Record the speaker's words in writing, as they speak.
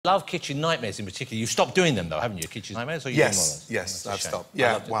Love kitchen nightmares in particular. You've stopped doing them though, haven't you? Kitchen nightmares? Or you doing more of them? Yes, I've stopped.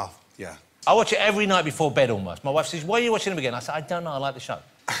 Yeah, wow, yeah. I watch it every night before bed almost. My wife says, "Why are you watching them again?" I said, "I don't know. I like the show."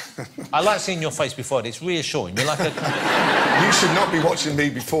 I like seeing your face before it. It's reassuring. You're like a... You should not be watching me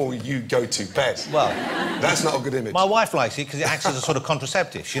before you go to bed. Well... That's not a good image. My wife likes it because it acts as a sort of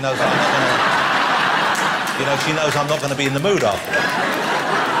contraceptive. She knows I'm not going to... You know, she knows I'm not going to be in the mood after.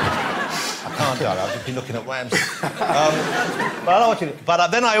 I can't do it. I've just been looking at Ramsey. But I like watching it.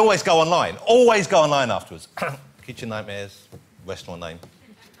 But then I always go online. Always go online afterwards. Kitchen Nightmares, restaurant name,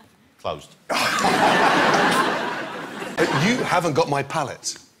 closed. You haven't got my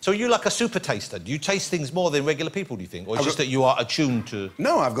palate. So you're like a super taster. Do you taste things more than regular people, do you think? Or it's just that you are attuned to...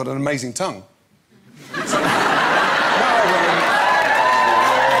 No, I've got an amazing tongue. I've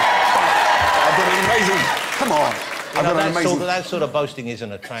got an amazing... Come on. You know, that sort of boasting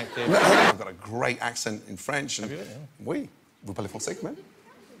isn't attractive. No, I've got a great accent in French. And... Have you? Yeah. Oui. Vous parlez français, quand même?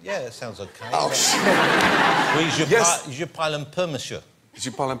 Yeah, that sounds OK. Oh, shit. Oui, Yes. Je parle un peu, monsieur.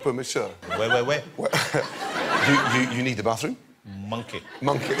 Je parle un peu, monsieur. Ouais. You need the bathroom? Monkey.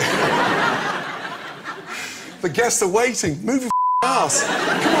 Monkey. The guests are waiting. Move your ass.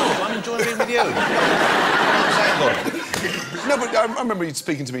 Come on. I'm enjoying being with you. No, but I remember you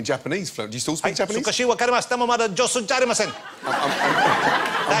speaking to me in Japanese, Flo. Do you still speak Japanese? That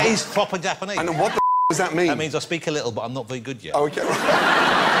is proper Japanese. And what the does that mean? That means I speak a little, but I'm not very good yet. Oh, okay.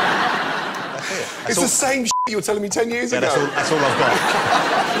 That's it. It's the same you were telling me 10 years ago. That's all I've got.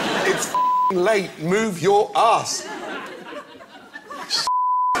 It's late. Move your ass.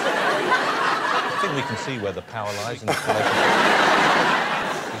 I think we can see where the power lies in this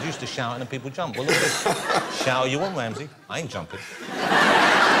relationship. He's used to shouting and people jump. Well, look at this. Shout all you want, Ramsey. I ain't jumping.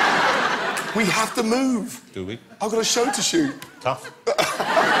 We have to move. Do we? I've got a show to shoot. Tough.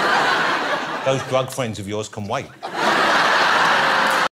 Those drug friends of yours can wait.